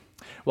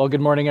Well,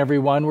 good morning,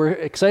 everyone. We're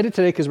excited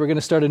today because we're going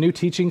to start a new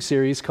teaching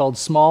series called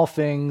Small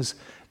Things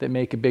That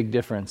Make a Big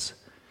Difference.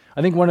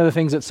 I think one of the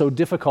things that's so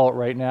difficult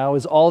right now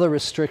is all the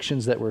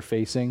restrictions that we're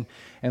facing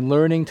and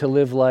learning to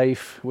live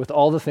life with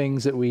all the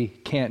things that we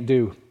can't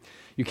do.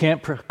 You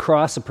can't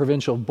cross a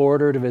provincial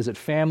border to visit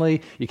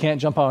family. You can't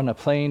jump on a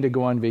plane to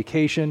go on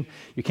vacation.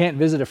 You can't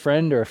visit a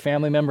friend or a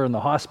family member in the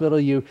hospital.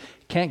 You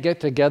can't get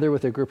together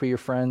with a group of your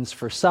friends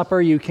for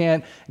supper. You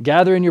can't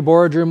gather in your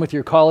boardroom with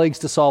your colleagues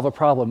to solve a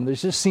problem. There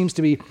just seems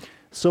to be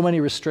so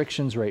many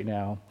restrictions right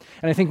now.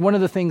 And I think one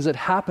of the things that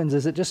happens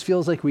is it just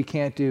feels like we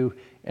can't do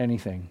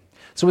anything.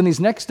 So in these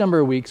next number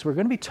of weeks, we're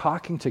going to be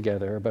talking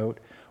together about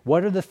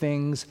what are the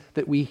things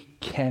that we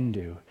can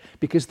do?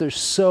 Because there's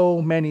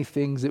so many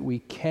things that we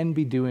can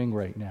be doing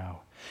right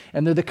now.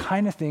 And they're the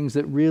kind of things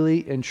that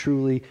really and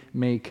truly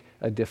make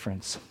a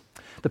difference.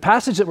 The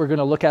passage that we're going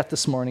to look at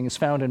this morning is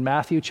found in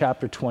Matthew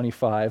chapter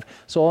 25.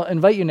 So I'll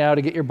invite you now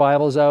to get your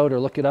Bibles out or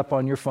look it up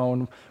on your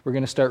phone. We're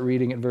going to start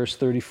reading at verse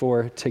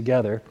 34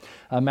 together.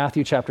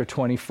 Matthew chapter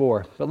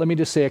 24. But let me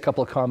just say a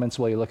couple of comments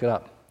while you look it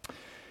up.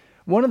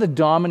 One of the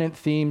dominant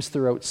themes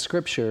throughout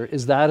Scripture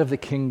is that of the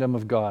kingdom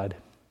of God,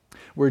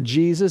 where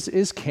Jesus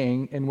is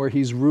king and where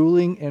he's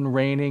ruling and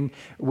reigning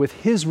with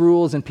his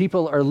rules and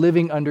people are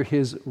living under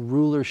his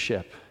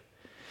rulership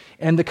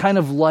and the kind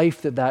of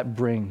life that that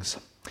brings.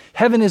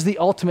 Heaven is the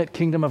ultimate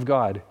kingdom of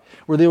God,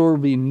 where there will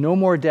be no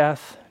more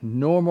death,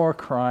 no more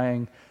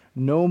crying,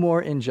 no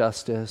more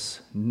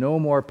injustice, no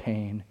more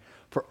pain.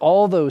 For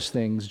all those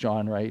things,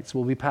 John writes,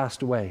 will be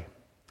passed away.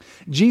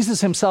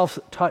 Jesus himself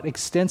taught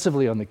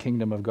extensively on the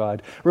kingdom of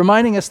God,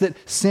 reminding us that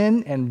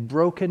sin and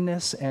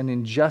brokenness and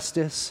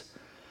injustice,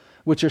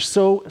 which are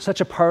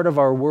such a part of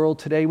our world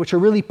today, which are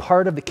really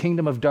part of the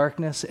kingdom of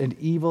darkness and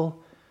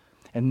evil,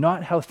 and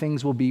not how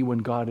things will be when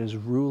God is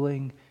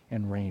ruling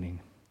and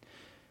reigning.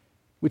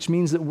 Which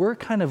means that we're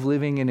kind of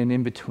living in an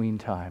in-between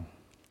time.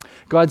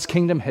 God's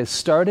kingdom has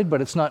started,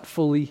 but it's not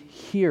fully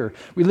here.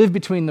 We live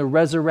between the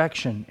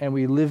resurrection, and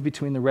we live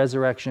between the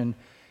resurrection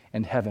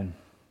and heaven.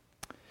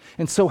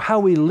 And so how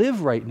we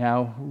live right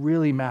now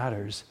really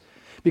matters,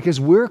 because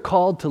we're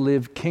called to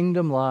live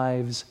kingdom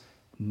lives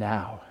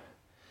now.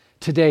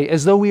 Today,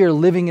 as though we are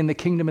living in the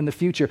kingdom in the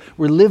future.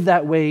 We live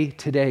that way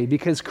today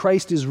because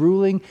Christ is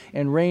ruling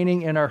and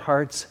reigning in our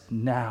hearts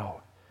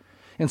now.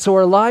 And so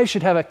our lives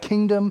should have a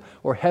kingdom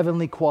or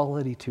heavenly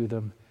quality to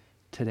them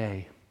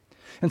today.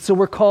 And so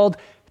we're called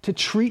to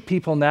treat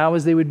people now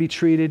as they would be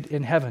treated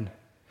in heaven,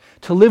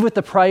 to live with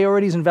the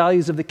priorities and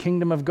values of the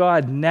kingdom of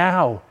God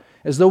now,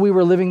 as though we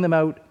were living them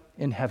out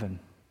in heaven.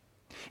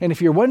 And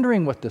if you're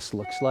wondering what this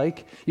looks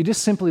like, you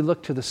just simply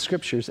look to the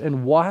scriptures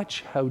and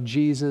watch how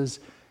Jesus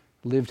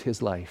lived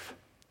his life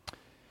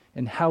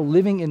and how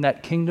living in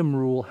that kingdom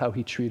rule, how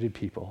he treated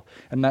people.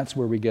 And that's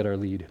where we get our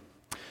lead.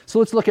 So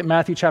let's look at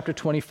Matthew chapter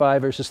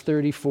 25, verses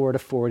 34 to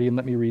 40, and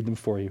let me read them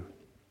for you.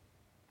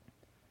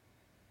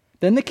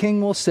 Then the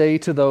king will say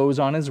to those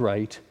on his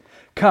right,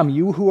 "Come,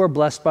 you who are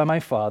blessed by my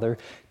Father,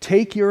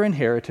 take your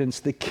inheritance,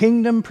 the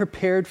kingdom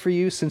prepared for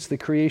you since the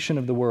creation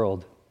of the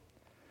world.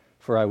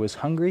 For I was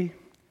hungry,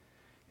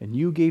 and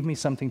you gave me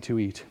something to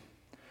eat.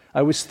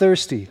 I was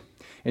thirsty,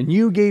 and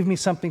you gave me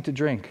something to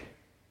drink.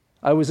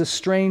 I was a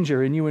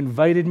stranger, and you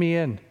invited me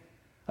in.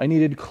 I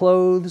needed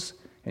clothes,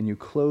 and you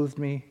clothed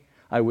me.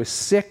 I was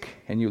sick,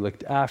 and you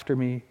looked after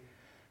me.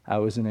 I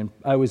was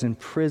in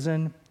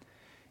prison,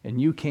 and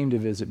you came to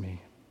visit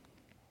me."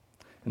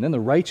 And then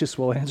the righteous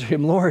will answer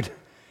him, "Lord,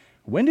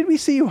 when did we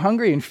see you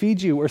hungry and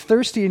feed you, or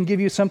thirsty and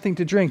give you something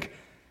to drink?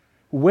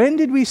 When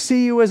did we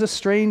see you as a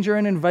stranger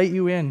and invite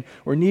you in,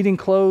 or needing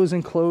clothes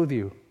and clothe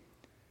you?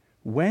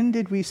 When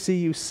did we see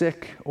you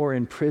sick or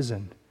in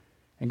prison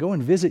and go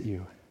and visit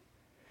you?"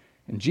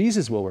 And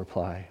Jesus will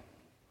reply,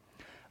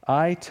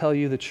 "I tell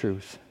you the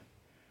truth.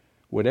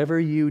 Whatever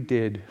you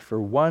did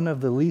for one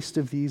of the least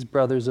of these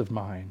brothers of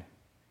mine,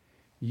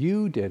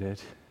 you did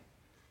it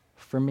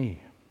for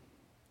me."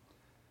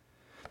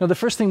 Now, the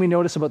first thing we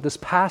notice about this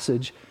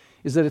passage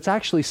is that it's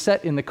actually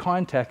set in the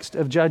context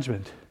of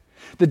judgment,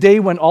 the day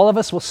when all of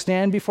us will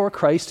stand before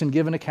Christ and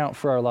give an account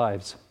for our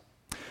lives.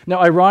 Now,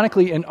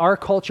 ironically, in our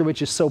culture,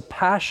 which is so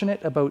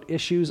passionate about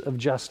issues of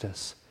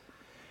justice,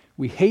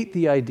 we hate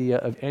the idea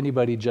of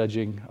anybody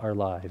judging our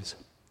lives.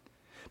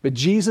 But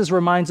Jesus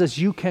reminds us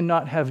you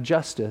cannot have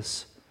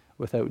justice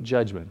without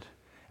judgment.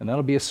 And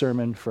that'll be a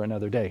sermon for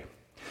another day.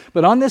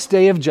 But on this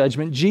day of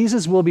judgment,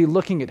 Jesus will be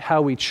looking at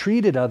how we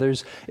treated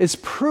others as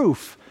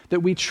proof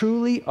that we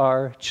truly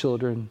are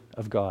children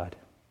of God,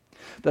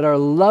 that our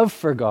love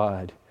for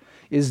God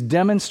is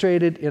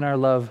demonstrated in our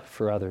love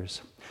for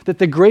others, that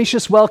the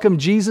gracious welcome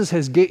Jesus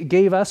has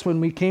gave us when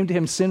we came to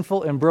him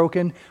sinful and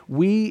broken,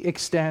 we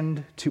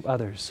extend to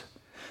others,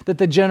 that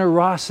the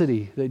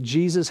generosity that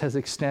Jesus has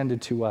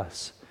extended to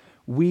us,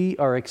 we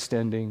are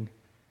extending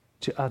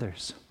to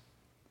others.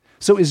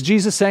 So is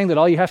Jesus saying that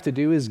all you have to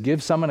do is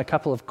give someone a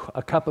cup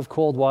of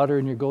cold water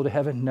and you go to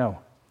heaven? No.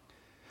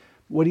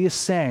 What he is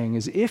saying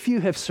is if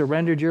you have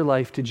surrendered your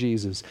life to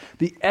Jesus,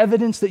 the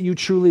evidence that you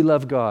truly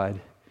love God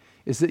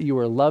is that you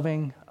are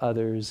loving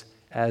others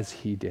as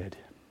he did.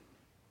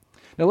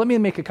 Now, let me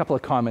make a couple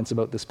of comments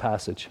about this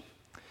passage.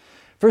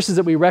 First is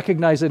that we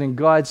recognize that in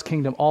God's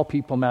kingdom, all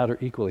people matter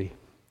equally.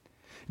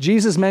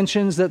 Jesus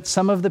mentions that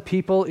some of the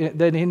people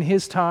that in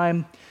his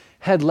time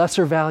had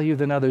lesser value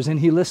than others, and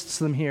he lists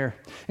them here.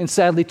 And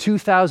sadly,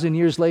 2,000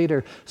 years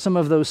later, some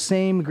of those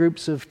same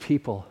groups of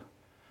people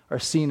are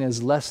seen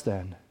as less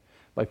than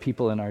by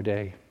people in our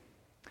day.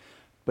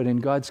 But in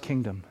God's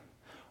kingdom,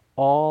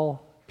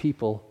 all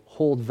people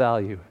hold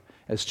value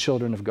as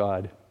children of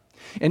God.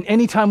 And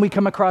anytime we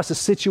come across a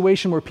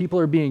situation where people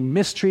are being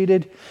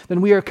mistreated,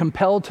 then we are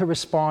compelled to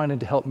respond and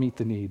to help meet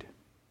the need.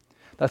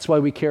 That's why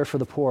we care for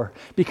the poor,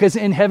 because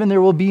in heaven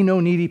there will be no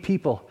needy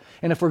people.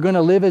 And if we're going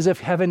to live as if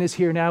heaven is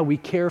here now, we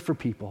care for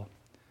people.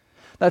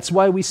 That's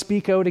why we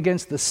speak out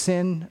against the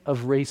sin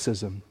of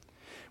racism,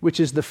 which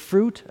is the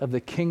fruit of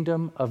the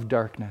kingdom of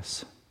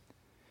darkness.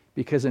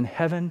 Because in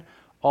heaven,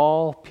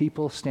 all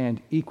people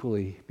stand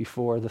equally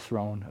before the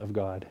throne of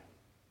God.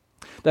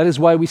 That is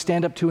why we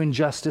stand up to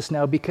injustice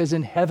now, because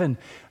in heaven,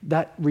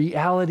 that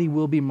reality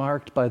will be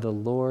marked by the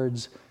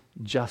Lord's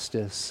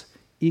justice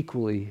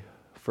equally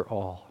for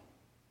all.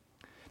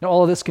 Now,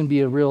 all of this can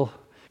feel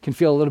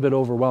a little bit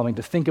overwhelming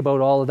to think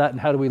about all of that and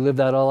how do we live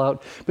that all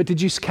out. But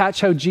did you catch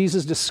how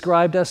Jesus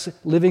described us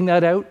living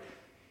that out?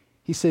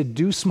 He said,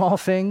 do small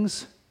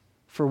things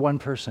for one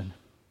person.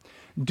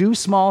 Do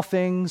small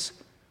things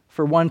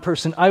for one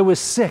person. I was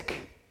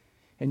sick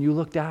and you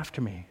looked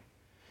after me.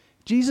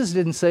 Jesus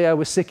didn't say I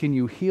was sick and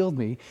you healed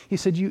me. He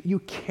said you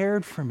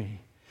cared for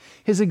me.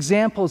 His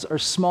examples are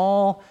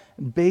small,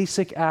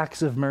 basic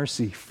acts of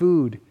mercy: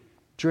 food,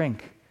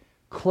 drink,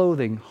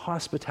 clothing,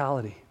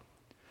 hospitality.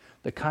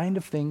 The kind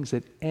of things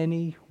that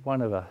any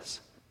one of us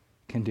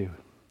can do.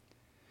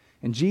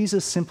 And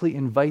Jesus simply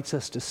invites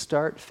us to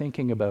start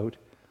thinking about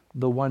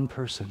the one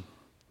person.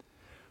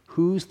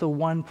 Who's the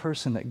one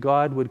person that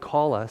God would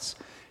call us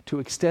to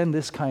extend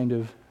this kind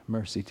of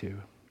mercy to?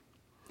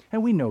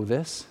 And we know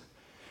this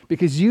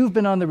because you've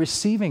been on the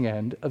receiving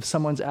end of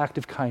someone's act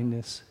of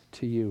kindness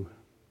to you.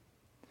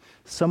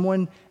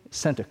 Someone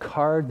sent a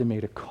card, they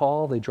made a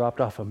call, they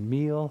dropped off a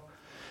meal,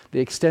 they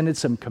extended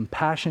some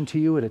compassion to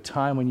you at a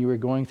time when you were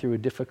going through a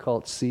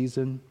difficult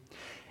season.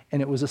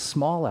 And it was a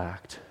small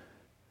act,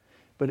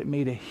 but it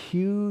made a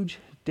huge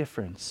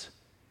difference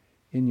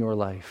in your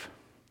life.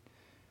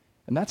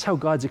 And that's how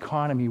God's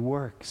economy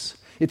works.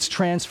 It's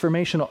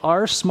transformational.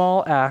 Our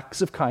small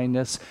acts of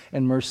kindness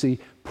and mercy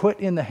put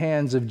in the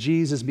hands of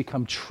Jesus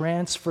become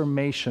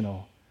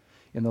transformational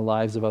in the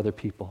lives of other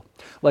people.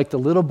 Like the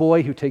little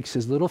boy who takes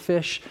his little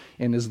fish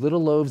and his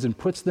little loaves and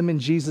puts them in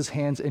Jesus'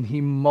 hands and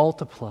he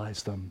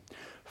multiplies them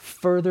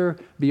further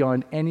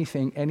beyond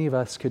anything any of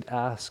us could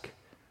ask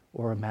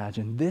or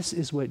imagine. This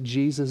is what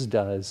Jesus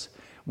does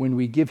when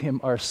we give him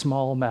our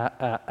small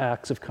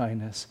acts of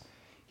kindness.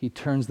 He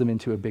turns them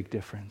into a big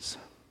difference.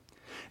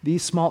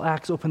 These small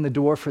acts open the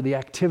door for the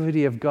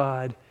activity of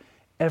God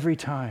every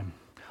time.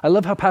 I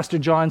love how Pastor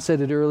John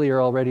said it earlier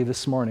already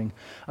this morning.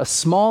 A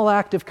small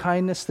act of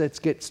kindness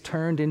that gets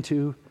turned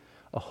into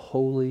a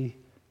holy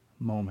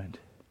moment.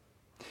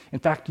 In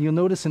fact, you'll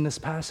notice in this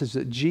passage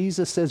that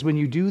Jesus says when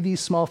you do these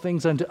small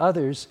things unto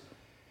others,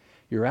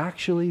 you're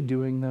actually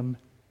doing them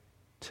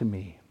to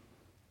me.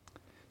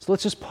 So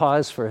let's just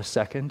pause for a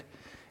second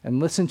and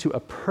listen to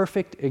a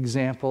perfect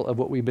example of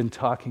what we've been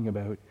talking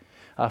about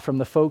from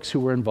the folks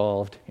who were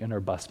involved in our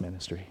bus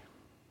ministry.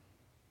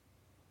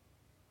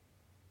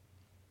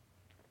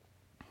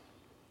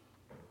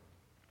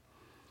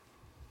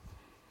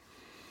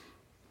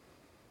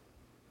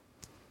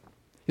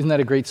 Isn't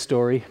that a great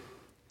story?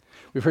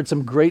 We've heard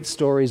some great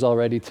stories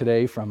already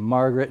today from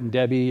Margaret and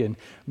Debbie and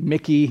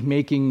Mickey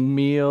making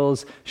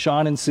meals,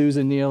 Sean and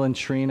Susan, Neil and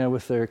Trina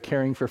with their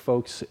caring for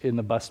folks in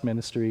the bus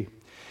ministry,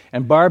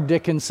 and Barb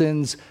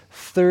Dickinson's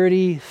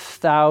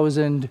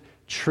 30,000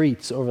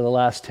 treats over the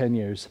last 10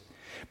 years.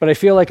 But I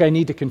feel like I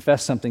need to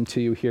confess something to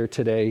you here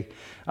today,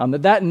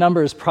 that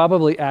number is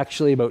probably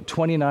actually about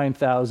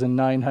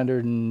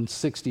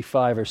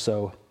 29,965 or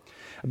so,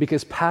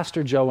 because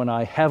Pastor Joe and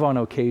I have on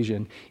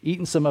occasion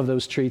eaten some of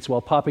those treats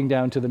while popping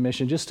down to the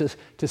mission just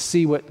to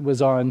see what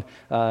was on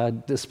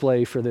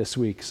display for this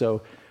week.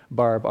 So,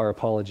 Barb, our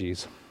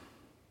apologies.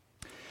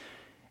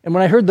 And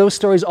when I heard those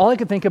stories, all I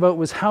could think about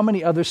was how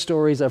many other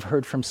stories I've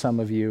heard from some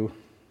of you,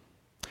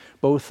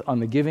 both on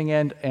the giving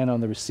end and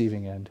on the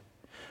receiving end,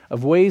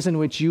 of ways in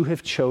which you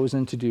have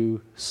chosen to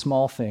do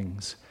small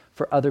things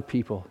for other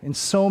people in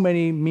so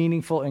many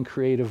meaningful and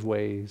creative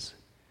ways.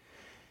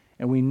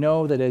 And we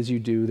know that as you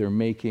do, they're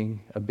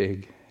making a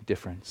big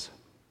difference.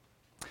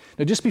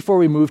 Now, just before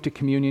we move to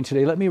communion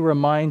today, let me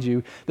remind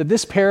you that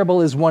this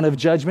parable is one of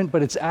judgment,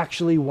 but it's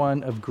actually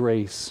one of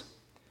grace.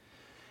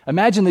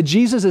 Imagine that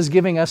Jesus is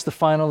giving us the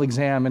final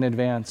exam in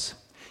advance.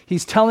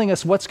 He's telling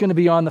us what's going to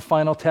be on the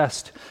final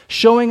test,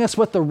 showing us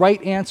what the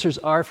right answers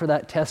are for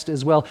that test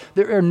as well.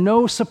 There are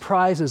no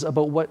surprises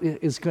about what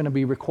is going to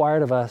be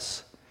required of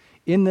us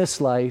in this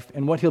life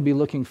and what he'll be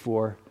looking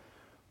for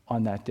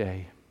on that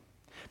day.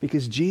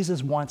 Because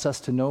Jesus wants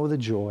us to know the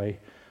joy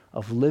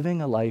of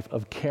living a life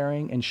of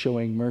caring and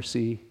showing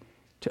mercy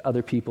to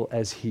other people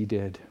as he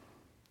did.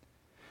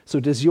 So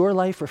does your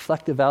life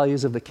reflect the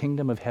values of the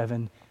kingdom of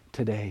heaven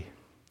today?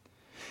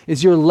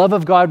 Is your love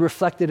of God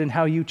reflected in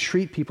how you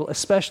treat people,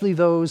 especially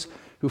those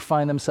who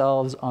find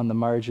themselves on the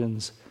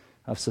margins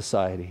of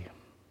society?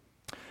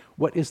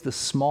 What is the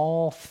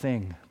small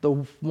thing,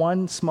 the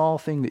one small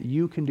thing that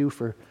you can do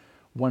for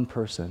one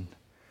person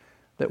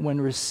that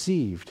when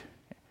received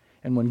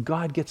and when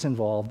God gets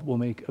involved will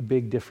make a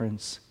big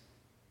difference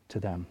to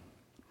them?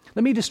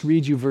 Let me just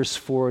read you verse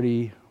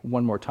 40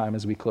 one more time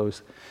as we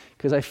close,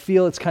 because I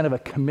feel it's kind of a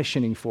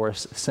commissioning for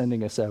us,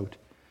 sending us out.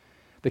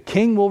 The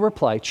king will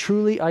reply,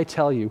 "Truly I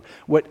tell you,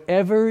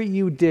 whatever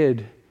you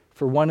did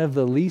for one of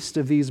the least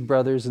of these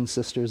brothers and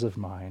sisters of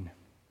mine,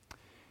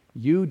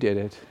 you did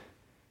it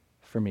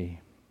for me."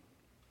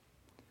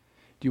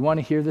 Do you want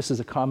to hear this as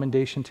a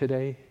commendation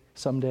today,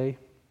 someday?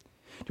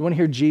 Do you want to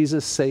hear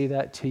Jesus say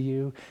that to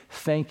you?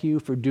 Thank you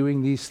for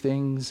doing these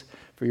things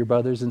for your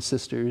brothers and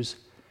sisters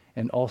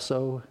and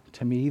also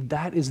to me.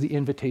 That is the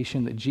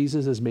invitation that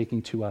Jesus is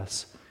making to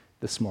us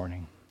this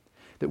morning,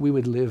 that we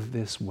would live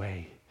this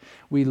way.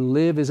 We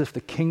live as if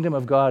the kingdom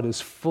of God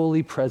is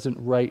fully present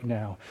right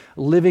now,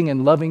 living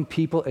and loving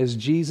people as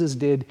Jesus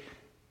did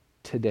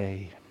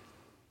today.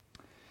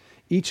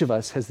 Each of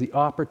us has the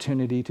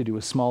opportunity to do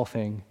a small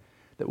thing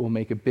that will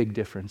make a big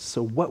difference.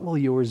 So what will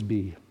yours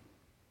be?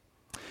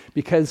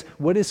 Because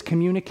what is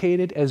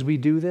communicated as we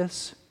do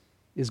this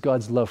is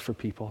God's love for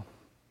people.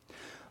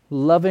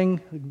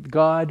 Loving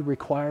God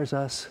requires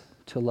us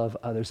to love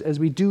others. As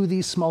we do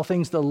these small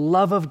things, the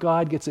love of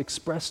God gets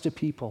expressed to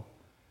people.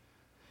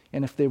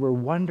 And if they were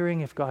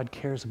wondering if God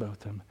cares about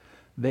them,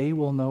 they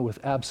will know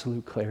with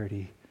absolute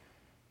clarity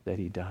that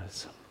he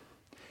does.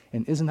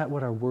 And isn't that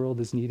what our world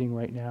is needing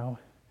right now?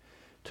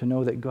 To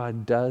know that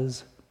God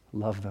does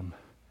love them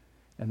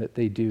and that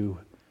they do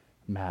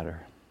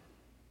matter.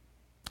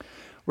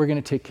 We're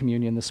going to take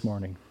communion this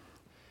morning.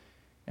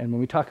 And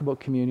when we talk about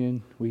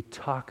communion, we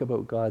talk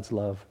about God's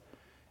love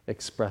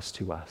expressed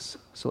to us.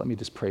 So let me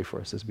just pray for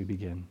us as we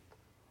begin.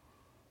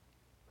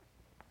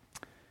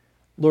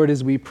 Lord,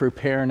 as we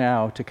prepare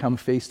now to come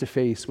face to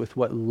face with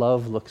what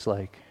love looks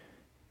like,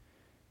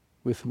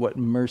 with what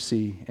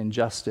mercy and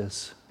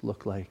justice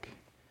look like,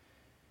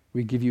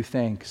 we give you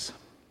thanks.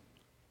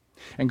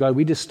 And God,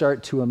 we just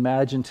start to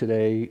imagine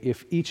today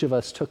if each of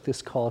us took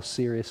this call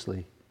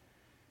seriously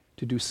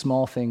to do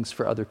small things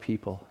for other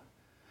people,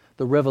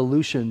 the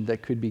revolution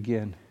that could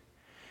begin,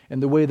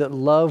 and the way that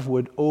love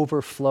would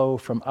overflow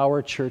from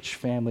our church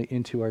family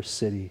into our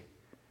city,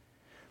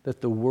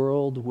 that the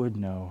world would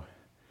know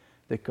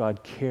that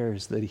God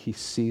cares, that he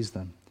sees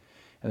them,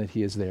 and that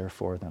he is there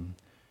for them.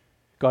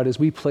 God, as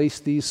we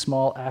place these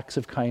small acts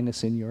of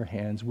kindness in your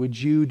hands,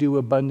 would you do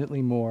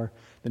abundantly more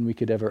than we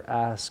could ever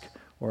ask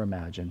or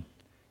imagine?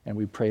 And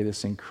we pray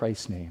this in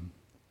Christ's name.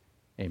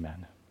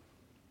 Amen.